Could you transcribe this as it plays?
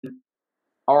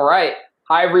All right.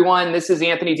 Hi, everyone. This is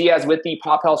Anthony Diaz with the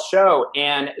Pop Health Show.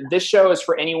 And this show is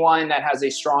for anyone that has a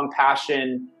strong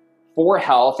passion for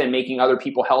health and making other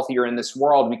people healthier in this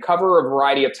world. We cover a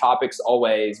variety of topics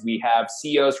always. We have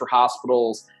CEOs for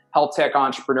hospitals, health tech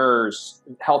entrepreneurs,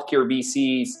 healthcare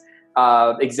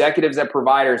VCs, executives at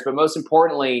providers. But most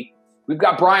importantly, we've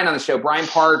got Brian on the show. Brian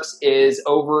Parks is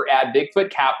over at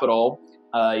Bigfoot Capital.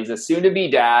 He's a soon-to-be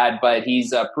dad, but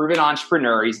he's a proven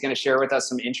entrepreneur. He's going to share with us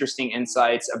some interesting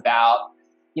insights about,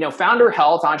 founder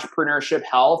health, entrepreneurship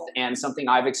health, and something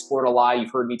I've explored a lot.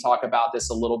 You've heard me talk about this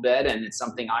a little bit, and it's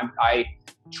something I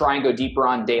try and go deeper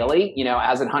on daily.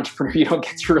 As an entrepreneur, you don't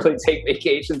get to really take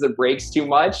vacations and breaks too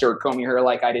much or comb your hair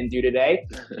like I didn't do today.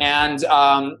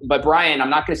 But Brian, I'm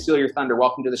not going to steal your thunder.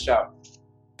 Welcome to the show.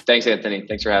 Thanks, Anthony.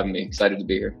 Thanks for having me. Excited to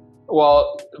be here.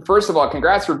 Well, first of all,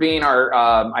 congrats for being our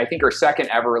second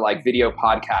ever video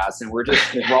podcast, and we're just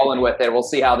rolling with it. We'll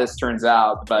see how this turns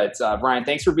out. But Brian,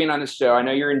 thanks for being on the show. I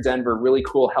know you're in Denver, really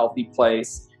cool, healthy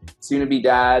place, soon to be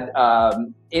dad,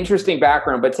 interesting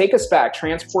background, but take us back,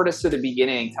 transport us to the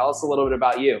beginning. Tell us a little bit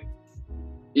about you.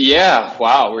 Yeah.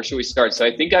 Wow. Where should we start? So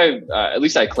I think at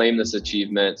least I claim this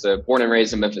achievement. So born and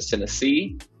raised in Memphis,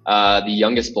 Tennessee, the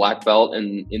youngest black belt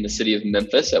in the city of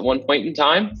Memphis at one point in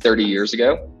time, 30 years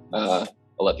ago. I'll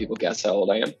let people guess how old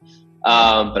I am.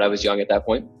 But I was young at that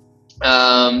point.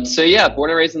 So yeah, born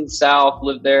and raised in the South,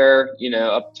 lived there,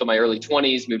 up until my early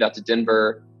 20s, moved out to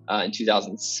Denver in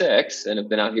 2006 and have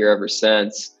been out here ever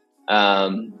since,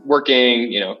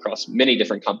 working, across many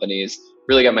different companies.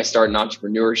 Really got my start in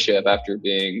entrepreneurship after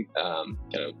being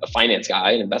kind of a finance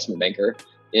guy, an investment banker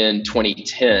in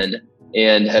 2010.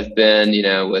 And have been,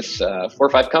 with 4 or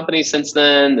 5 companies since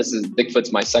then.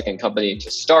 Bigfoot's my second company to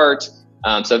start.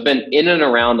 So I've been in and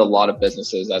around a lot of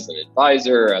businesses as an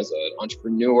advisor, as an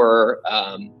entrepreneur,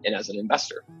 and as an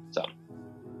investor. So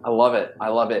I love it.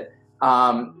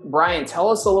 Brian, tell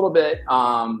us a little bit,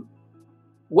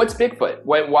 what's Bigfoot?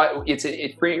 It's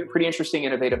a pretty interesting,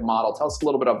 innovative model. Tell us a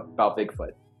little bit about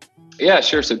Bigfoot. Yeah,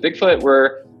 sure. So Bigfoot,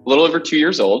 we're a little over 2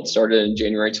 years old, started in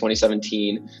January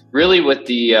 2017, really with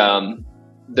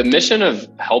the mission of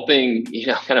helping,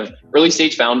 kind of early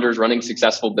stage founders running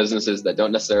successful businesses that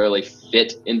don't necessarily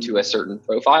fit into a certain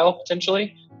profile,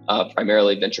 potentially,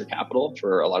 primarily venture capital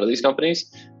for a lot of these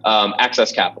companies,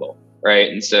 access capital, right?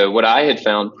 And so what I had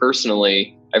found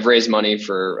personally, I've raised money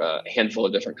for a handful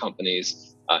of different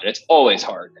companies, and it's always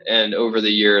hard. And over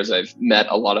the years, I've met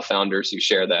a lot of founders who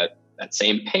share that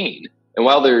same pain. And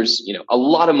while there's, a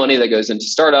lot of money that goes into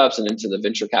startups and into the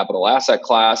venture capital asset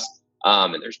class,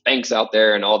 and there's banks out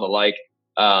there and all the like,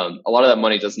 a lot of that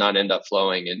money does not end up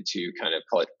flowing into kind of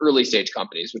call it early stage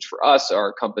companies, which for us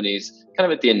are companies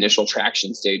kind of at the initial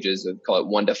traction stages of call it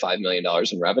 $1 to $5 million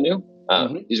in revenue.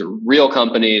 These are real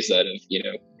companies that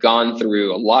have, gone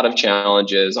through a lot of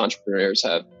challenges. Entrepreneurs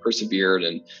have persevered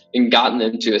and gotten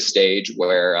into a stage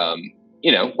where,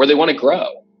 where they want to grow,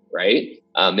 right?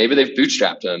 Maybe they've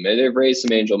bootstrapped them. Maybe they've raised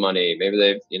some angel money. Maybe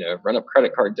they've, run up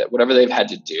credit card debt, whatever they've had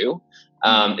to do.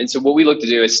 And so what we look to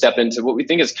do is step into what we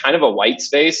think is kind of a white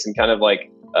space and kind of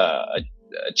like a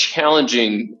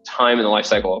challenging time in the life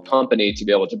cycle of a company to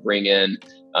be able to bring in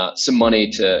some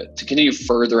money to continue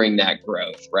furthering that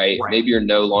growth, right? Maybe you're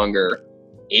no longer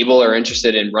able or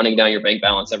interested in running down your bank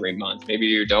balance every month. Maybe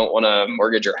you don't want to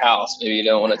mortgage your house. Maybe you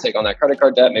don't want to take on that credit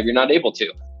card debt. Maybe you're not able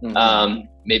to.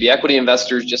 Maybe equity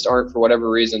investors just aren't, for whatever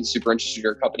reason, super interested in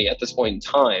your company at this point in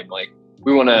time. Like,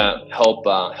 we want to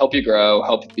help you grow,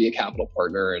 help you be a capital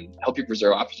partner, and help you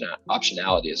preserve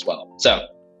optionality as well. So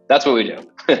that's what we do.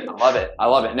 I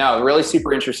love it. No, really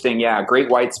super interesting. Yeah, great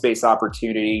white space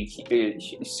opportunity.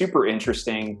 Super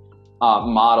interesting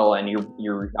model, and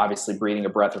you're obviously breathing a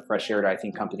breath of fresh air to, I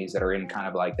think, companies that are in kind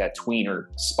of like that tweener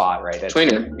spot, right? That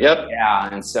tweener. Yep. Yeah,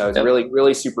 and so it's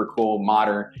really super cool,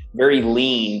 modern, very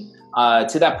lean.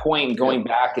 To that point, going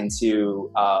back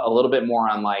into a little bit more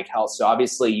on like health. So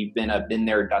obviously you've been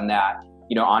there, done that,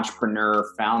 entrepreneur,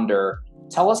 founder.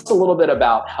 Tell us a little bit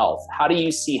about health. How do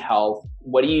you see health?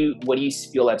 What do you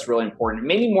feel that's really important?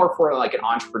 Maybe more for like an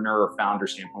entrepreneur or founder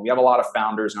standpoint. We have a lot of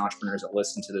founders and entrepreneurs that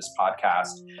listen to this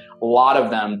podcast. A lot of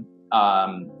them,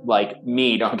 like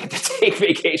me, don't get to take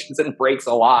vacations and breaks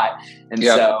a lot. And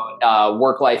so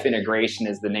work-life integration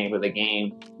is the name of the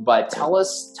game. But tell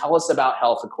us about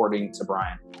health according to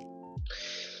Brian.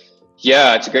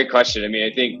 Yeah, it's a great question. I mean,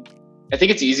 I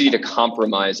think it's easy to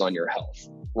compromise on your health.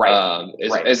 Right.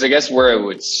 Is I guess where it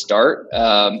would start.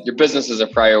 Your business is a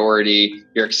priority.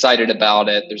 You're excited about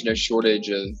it. There's no shortage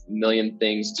of a million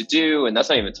things to do. And that's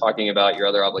not even talking about your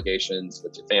other obligations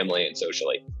with your family and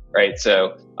socially. Right.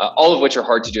 So all of which are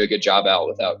hard to do a good job at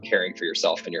without caring for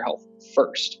yourself and your health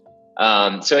first.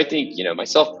 So I think,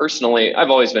 myself personally, I've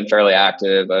always been fairly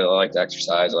active. I like to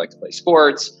exercise. I like to play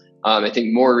sports. I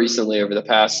think more recently over the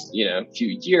past,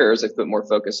 few years, I've put more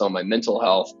focus on my mental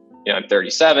health. I'm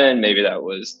 37. Maybe that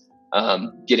was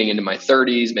getting into my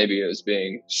 30s. Maybe it was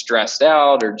being stressed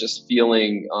out or just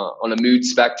feeling on a mood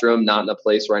spectrum, not in a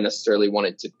place where I necessarily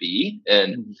wanted to be.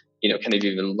 And, kind of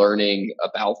even learning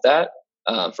about that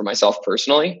for myself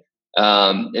personally.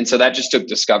 And so that just took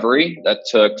discovery. That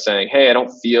took saying, hey, I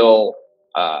don't feel,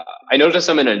 I notice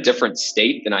I'm in a different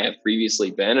state than I have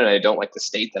previously been. And I don't like the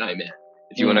state that I'm in.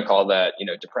 If you want to call that,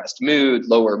 depressed mood,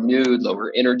 lower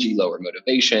energy, lower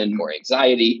motivation, more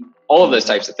anxiety, all of those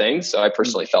types of things. So I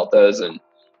personally felt those. And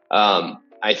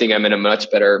I think I'm in a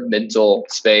much better mental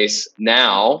space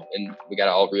now. And we got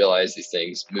to all realize these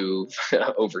things move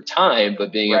over time,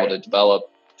 but being able to develop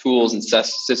tools and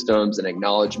systems and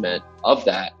acknowledgement of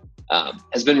that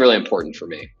has been really important for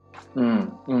me.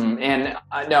 And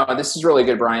no, this is really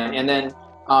good, Brian. And then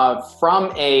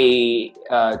from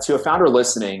to a founder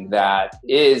listening that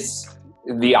is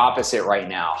the opposite right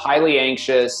now, highly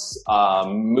anxious,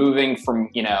 moving from,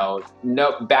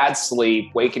 no bad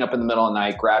sleep, waking up in the middle of the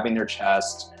night, grabbing their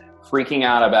chest, freaking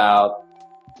out about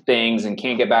things and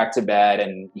can't get back to bed.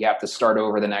 And you have to start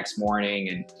over the next morning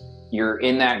and you're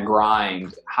in that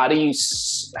grind. How do you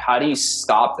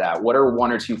stop that? What are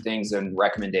one or two things and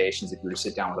recommendations if you were to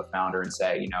sit down with a founder and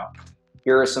say,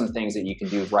 here are some things that you can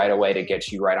do right away to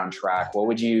get you right on track? What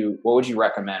would you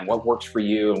recommend? What works for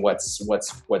you, and what's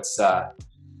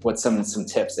some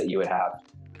tips that you would have?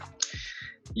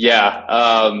 Yeah,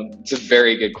 it's a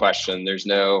very good question. There's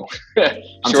no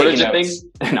shortage of things.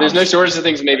 There's no shortage of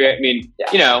things. Maybe,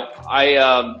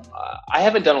 I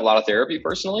haven't done a lot of therapy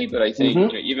personally, but I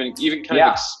think even kind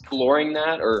of exploring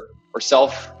that or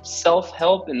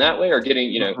self-help in that way, or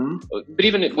getting, but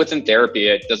even within therapy,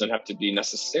 it doesn't have to be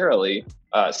necessarily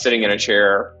sitting in a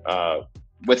chair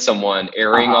with someone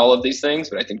airing all of these things,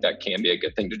 but I think that can be a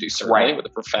good thing to do, certainly with a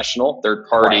professional, third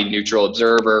party, neutral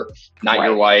observer, not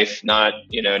your wife, not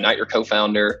your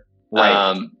co-founder.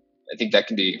 I think that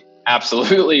can be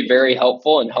absolutely very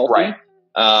helpful and healthy.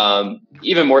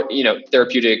 Even more,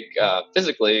 therapeutic,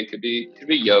 physically, it could be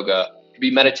yoga, it could be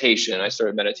meditation. I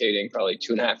started meditating probably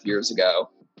 2.5 years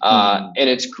ago. And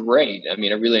it's great. I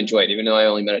mean, I really enjoy it, even though I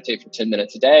only meditate for 10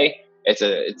 minutes a day.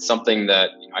 It's something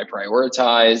that I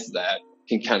prioritize, that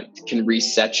can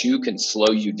reset you, can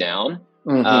slow you down.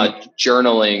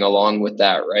 Journaling along with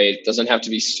that, right? It doesn't have to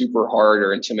be super hard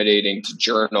or intimidating to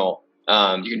journal.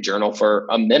 You can journal for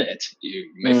a minute. You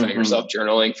may find yourself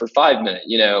journaling for 5 minutes.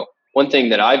 One thing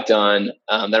that I've done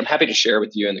that I'm happy to share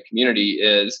with you in the community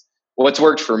is what's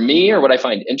worked for me, or what I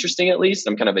find interesting, at least.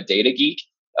 I'm kind of a data geek.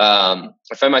 I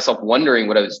find myself wondering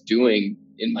what I was doing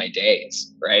in my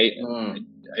days, right?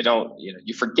 I don't,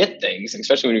 you forget things,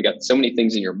 especially when you've got so many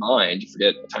things in your mind. You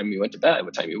forget what time you went to bed,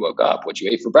 what time you woke up, what you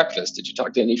ate for breakfast. Did you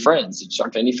talk to any friends? Did you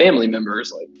talk to any family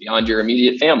members, like beyond your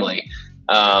immediate family?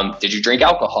 Did you drink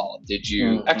alcohol? Did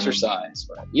you exercise?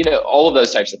 All of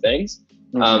those types of things.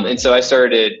 And so I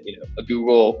started, a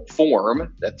Google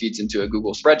form that feeds into a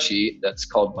Google spreadsheet that's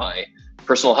called my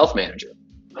personal health manager.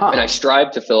 And I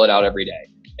strive to fill it out every day.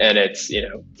 And it's,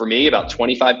 for me, about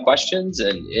 25 questions,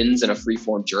 and ends in a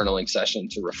free-form journaling session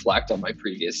to reflect on my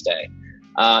previous day.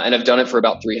 And I've done it for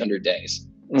about 300 days.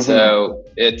 So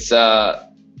it's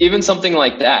even something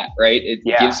like that, right? It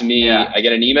gives me, I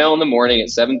get an email in the morning at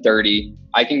 7:30.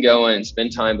 I can go and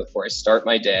spend time before I start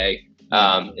my day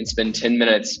and spend 10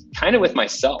 minutes kind of with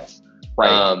myself.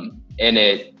 And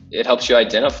it helps you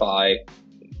identify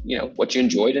what you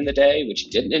enjoyed in the day, what you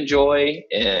didn't enjoy,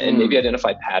 and maybe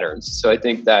identify patterns. So I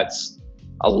think that's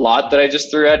a lot that I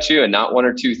just threw at you, and not one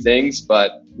or two things,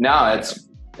 but no,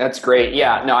 that's great.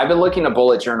 Yeah, no, I've been looking to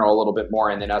bullet journal a little bit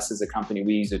more. And then us as a company,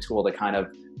 we use a tool to kind of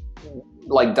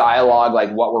like dialogue,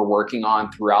 like what we're working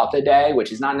on throughout the day,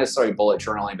 which is not necessarily bullet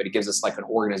journaling, but it gives us like an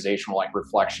organizational like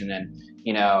reflection. And,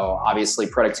 obviously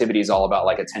productivity is all about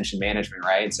like attention management,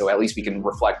 right? So at least we can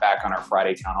reflect back on our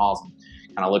Friday town halls and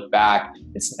kind of look back.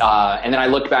 And then I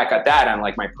look back at that on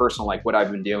like my personal, like what I've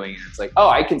been doing. And it's like, oh,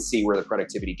 I can see where the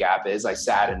productivity gap is. I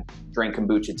sat and drank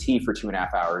kombucha tea for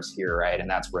 2.5 hours here, right? And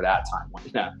that's where that time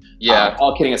went.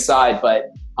 All kidding aside,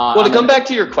 but well, to come back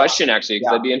to your question, actually,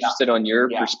 because I'd be interested on your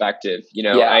perspective.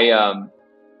 I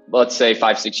let's say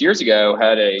 5-6 years ago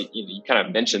had you kind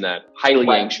of mentioned that, highly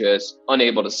anxious,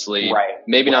 unable to sleep,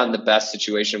 maybe not in the best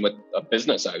situation with a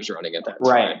business I was running at that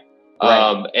time.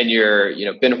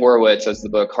 And Ben Horowitz has the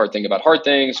book Hard Thing About Hard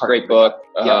Things, great book.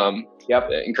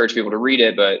 Encourage people to read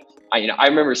it. But I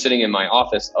remember sitting in my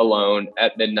office alone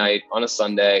at midnight on a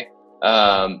Sunday,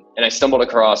 And I stumbled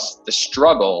across The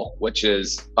Struggle, which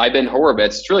is by Ben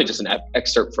Horowitz. It's really just an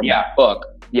excerpt from that book.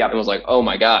 Yeah. And I was like, oh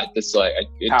my God, this it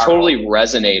Powerful. totally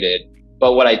resonated.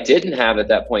 But what I didn't have at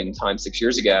that point in time 6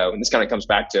 years ago, and this kind of comes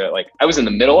back to it, I was in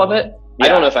the middle of it. I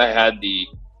don't know if I had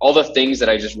all the things that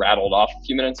I just rattled off a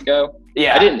few minutes ago.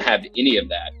 I didn't have any of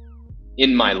that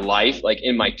in my life,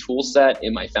 in my tool set,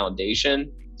 in my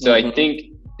foundation. So I think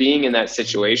being in that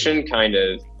situation kind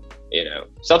of,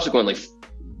 subsequently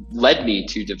led me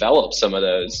to develop some of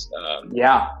those,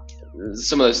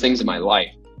 things in my life.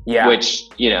 Which,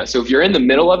 so if you're in the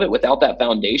middle of it without that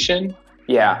foundation,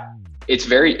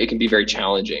 it can be very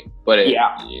challenging, but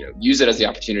use it as the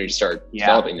opportunity to start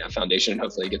developing that foundation, and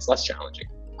hopefully it gets less challenging.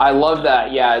 I love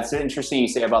that. Yeah, it's interesting you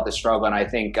say about The Struggle, and I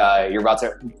think you're about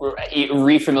to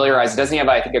refamiliarize. Doesn't he have,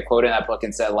 I think, a quote in that book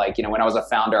and said, when I was a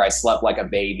founder, I slept like a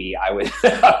baby. I would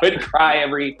I would cry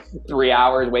every 3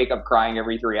 hours, wake up crying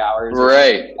every 3 hours.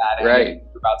 Right. You're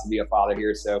about to be a father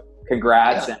here, so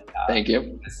congrats. Yeah, and thank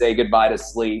you. Say goodbye to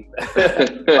sleep.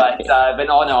 but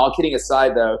all kidding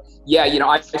aside, though,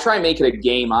 I try and make it a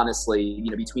game, honestly,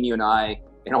 between you and I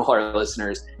and all our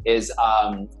listeners is,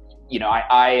 I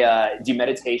do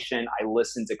meditation. I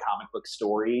listen to comic book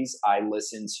stories. I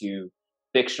listen to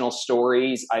fictional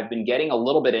stories. I've been getting a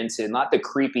little bit into not the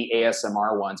creepy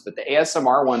ASMR ones, but the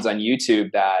ASMR ones on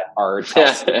YouTube that are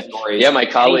telling stories. Yeah, my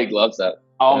colleague loves that.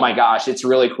 Oh my gosh, it's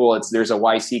really cool. There's a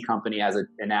YC company has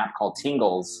an app called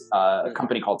Tingles, a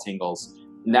company called Tingles,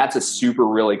 and that's a super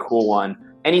really cool one.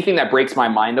 Anything that breaks my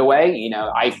mind away,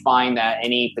 I find that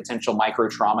any potential micro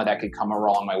trauma that could come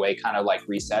along my way kind of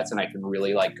resets, and I can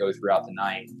really go throughout the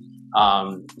night,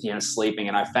 sleeping.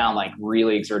 And I found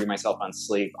really exerting myself on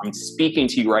sleep. I'm speaking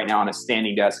to you right now on a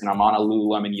standing desk, and I'm on a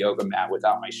Lululemon yoga mat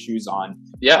without my shoes on.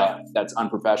 That's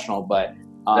unprofessional, but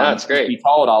that's great. To be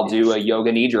told, I'll do a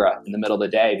yoga nidra in the middle of the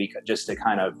day just to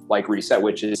kind of reset,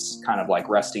 which is kind of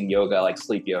resting yoga,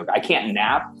 sleep yoga. I can't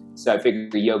nap, so I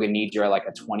figured yoga nidra,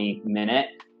 a 20-minute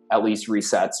at least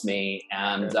resets me.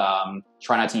 And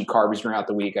try not to eat carbs during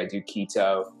the week. I do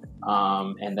keto,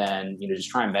 and then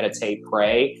just try and meditate,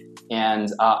 pray. And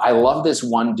I love this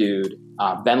one dude,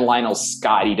 Ben Lionel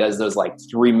Scott. He does those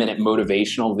 3-minute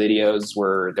motivational videos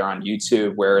where they're on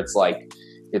YouTube, where it's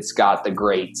got the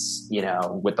greats,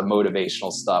 with the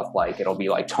motivational stuff. It'll be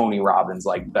Tony Robbins,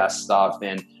 best stuff.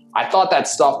 And I thought that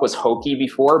stuff was hokey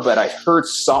before, but I heard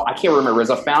I can't remember, as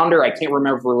a founder, I can't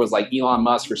remember if it was Elon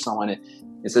Musk or someone.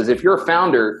 It says, if you're a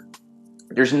founder,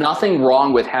 there's nothing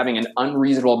wrong with having an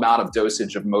unreasonable amount of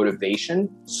dosage of motivation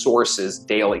sources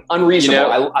daily.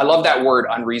 Unreasonable. I love that word,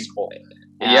 unreasonable.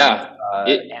 And,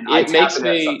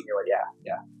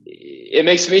 it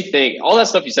makes me think, all that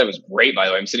stuff you said was great, by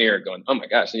the way. I'm sitting here going, oh my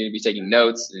gosh, I need to be taking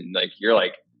notes. And you're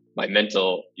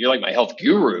you're my health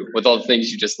guru with all the things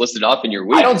you just listed off in your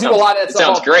week. I don't do a lot of that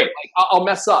stuff. Sounds great. I'll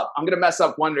mess up. I'm going to mess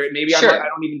up one day. Maybe sure. I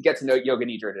don't even get to know yoga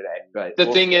nidra today. But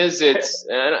the thing is, I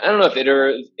don't know if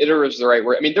iterative is the right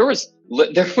word. I mean, there was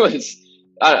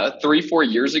I don't know,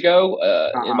 3-4 years ago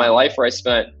in my life where I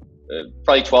spent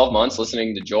probably 12 months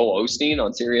listening to Joel Osteen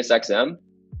on Sirius XM.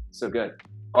 So good.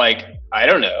 I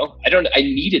don't know. I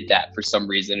needed that for some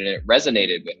reason, and it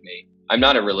resonated with me. I'm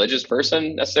not a religious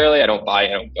person necessarily. I don't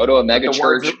go to a mega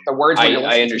church. The words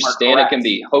I understand it can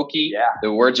be hokey. Yeah.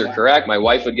 The words are correct. My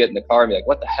wife would get in the car and be like,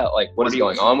 what the hell? What is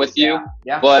going on with you?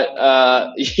 Yeah. But,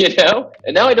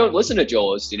 and now I don't listen to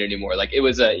Joel Osteen anymore. It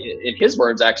was in his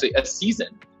words, actually a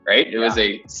season, right? It was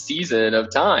a season of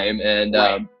time. And,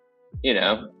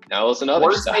 now I listen to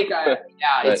other stuff.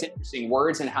 It's interesting.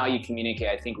 Words and how you communicate,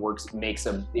 I think makes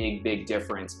a big, big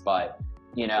difference. But,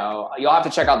 you'll have to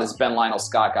check out this Ben Lionel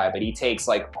Scott guy, but he takes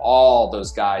all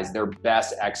those guys, their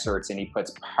best excerpts, and he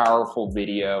puts powerful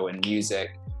video and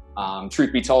music.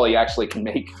 Truth be told, he actually can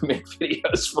make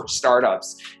videos for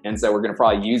startups. And so we're going to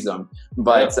probably use them,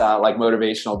 but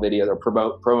motivational videos or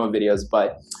promo videos.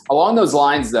 But along those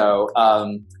lines though,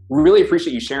 we really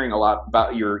appreciate you sharing a lot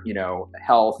about your,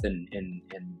 health and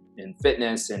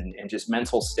fitness and just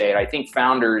mental state. I think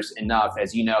founders enough,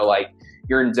 as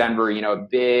you're in Denver, a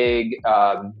big,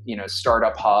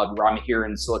 startup hub. I'm here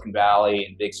in Silicon Valley,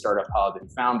 and big startup hub,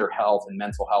 and founder health and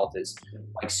mental health is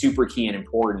super key and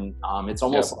important. It's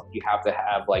almost like you have to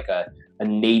have a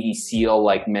Navy SEAL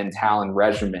mentality and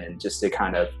regimen just to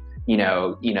kind of,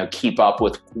 keep up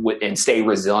with and stay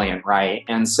resilient. Right.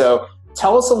 And so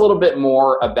tell us a little bit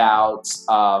more about,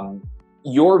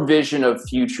 your vision of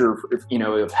future,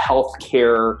 of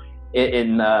healthcare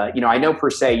I know per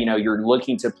se, you're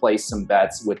looking to place some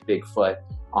bets with Bigfoot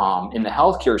in the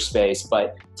healthcare space,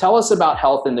 but tell us about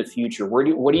health in the future. Where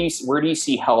do you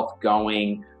see health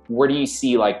going? Where do you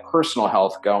see personal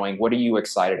health going? What are you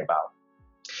excited about?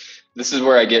 this is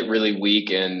where I get really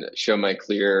weak and show my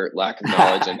clear lack of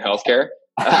knowledge in healthcare.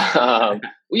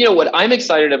 What I'm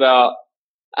excited about,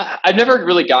 I've never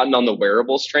really gotten on the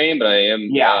wearables train, but I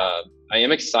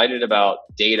am excited about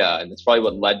data, and that's probably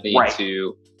what led me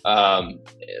to.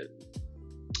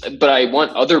 But I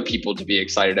want other people to be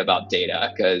excited about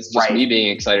data, because just me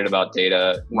being excited about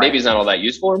data maybe is not all that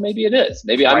useful, or maybe it is.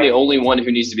 Maybe I'm the only one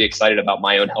who needs to be excited about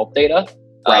my own health data.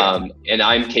 And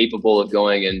I'm capable of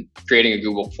going and creating a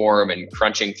Google form and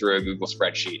crunching through a Google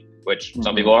spreadsheet, which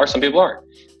some people are, some people aren't.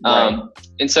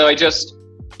 And so I just,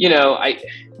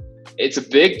 it's a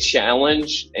big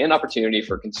challenge and opportunity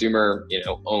for consumer,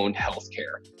 owned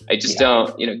healthcare. I just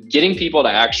don't, getting people to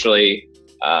actually,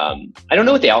 I don't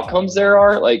know what the outcomes there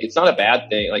are. Like, it's not a bad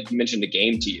thing. Like you mentioned a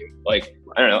game to you. Like,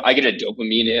 I don't know, I get a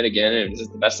dopamine hit again, and this is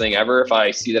the best thing ever if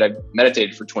I see that I've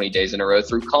meditated for 20 days in a row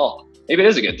through Calm. Maybe it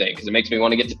is a good thing because it makes me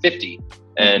want to get to 50.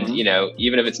 And,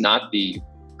 even if it's not the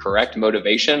correct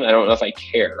motivation, I don't know if I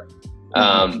care.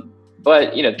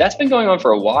 But, that's been going on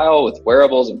for a while with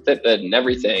wearables and Fitbit and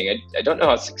everything. I don't know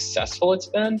how successful it's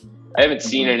been. I haven't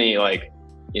seen any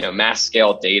mass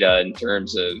scale data in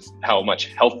terms of how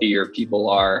much healthier people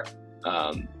are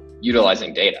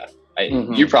utilizing data.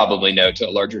 You probably know to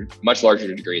a much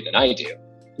larger degree than I do.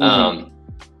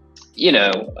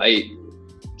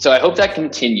 So I hope that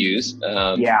continues.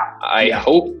 I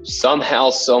hope somehow,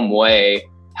 some way,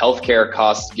 healthcare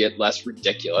costs get less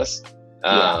ridiculous.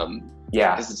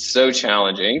 Because it's so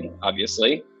challenging,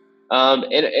 obviously.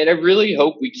 And I really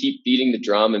hope we keep beating the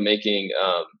drum and making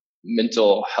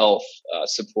mental health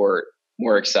support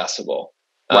more accessible.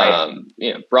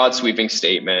 Broad sweeping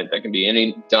statement that can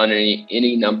be done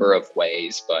any number of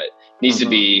ways, but needs to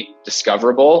be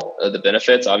discoverable. The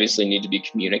benefits obviously need to be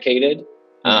communicated.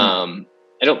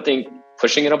 I don't think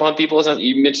pushing it upon people is not,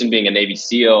 you mentioned being a Navy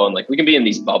SEAL, and we can be in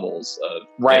these bubbles of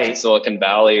if it's Silicon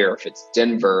Valley or if it's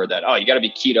Denver that, you got to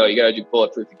be keto, you got to do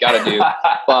bulletproof, you got to do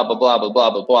blah, blah, blah, blah,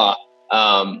 blah, blah, blah.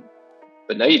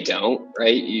 But no, you don't,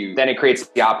 right? Then it creates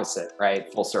the opposite,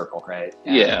 right? Full circle, right?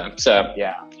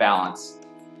 Balance.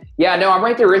 Yeah, no, I'm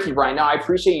right there with you, Brian. No, I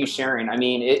appreciate you sharing. I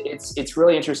mean, it's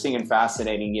really interesting and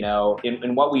fascinating,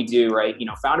 in what we do, right?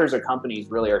 Founders of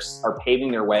companies really are paving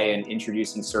their way and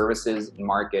introducing services and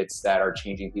markets that are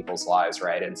changing people's lives,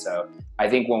 right? And so I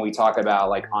think when we talk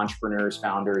about entrepreneurs,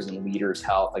 founders, and leaders'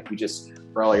 health, we just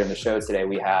earlier in the show today,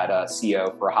 we had a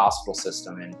CEO for a hospital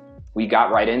system, and we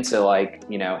got right into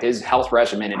his health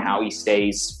regimen and how he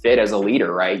stays fit as a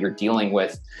leader, right? You're dealing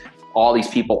with all these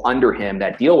people under him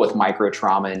that deal with micro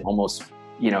trauma and almost,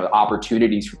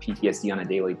 opportunities for PTSD on a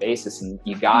daily basis. And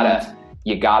you gotta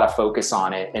focus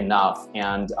on it enough.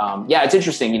 And it's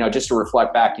interesting, just to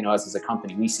reflect back, us as a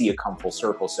company, we see it come full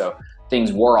circle. So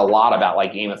things were a lot about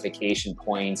gamification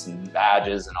points and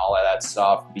badges and all of that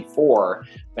stuff before,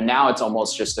 but now it's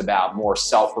almost just about more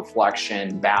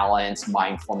self-reflection, balance,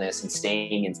 mindfulness, and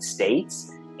staying in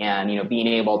states. And, being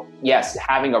able,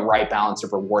 having a right balance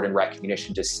of reward and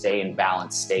recognition to stay in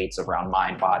balanced states around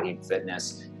mind, body, and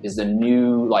fitness is the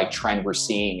new trend we're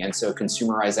seeing. And so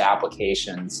consumerized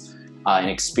applications and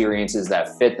experiences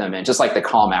that fit them. And just like the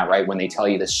Calm app, right? When they tell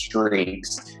you the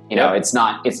streaks, it's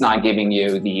not giving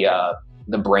you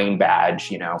the brain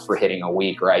badge, for hitting a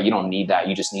week, right? You don't need that.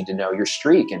 You just need to know your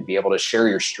streak and be able to share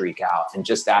your streak out. And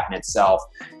just that in itself,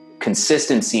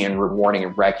 consistency and rewarding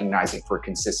and recognizing for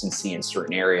consistency in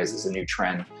certain areas is a new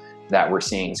trend that we're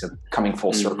seeing. So coming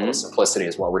full circle, simplicity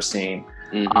is what we're seeing.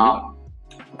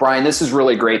 Brian, this is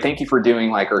really great. Thank you for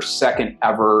doing our second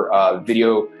ever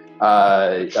video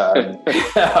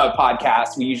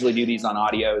podcast. We usually do these on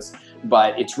audios,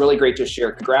 but it's really great to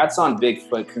share. Congrats on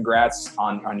Bigfoot. Congrats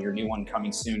on your new one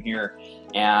coming soon here.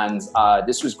 And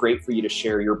this was great for you to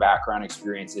share your background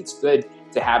experience. It's good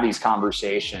to have these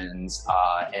conversations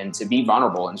and to be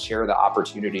vulnerable and share the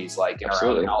opportunities in our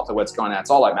own health of what's going on. That's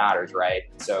all that matters, right?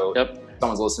 So if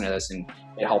someone's listening to this and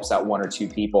it helps out one or two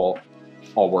people,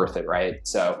 all worth it, right?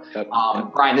 So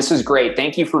Brian, this was great.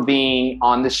 Thank you for being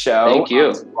on the show. Thank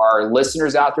you. To our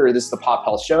listeners out there, this is the Pop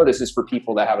Health Show. This is for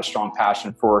people that have a strong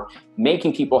passion for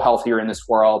making people healthier in this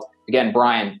world. Again,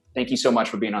 Brian, thank you so much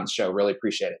for being on the show. Really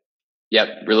appreciate it. Yep,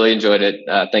 really enjoyed it.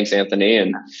 Thanks, Anthony,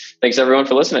 and thanks everyone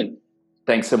for listening.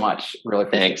 Thanks so much. Really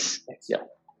appreciate it. Thanks. Yeah.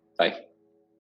 Bye.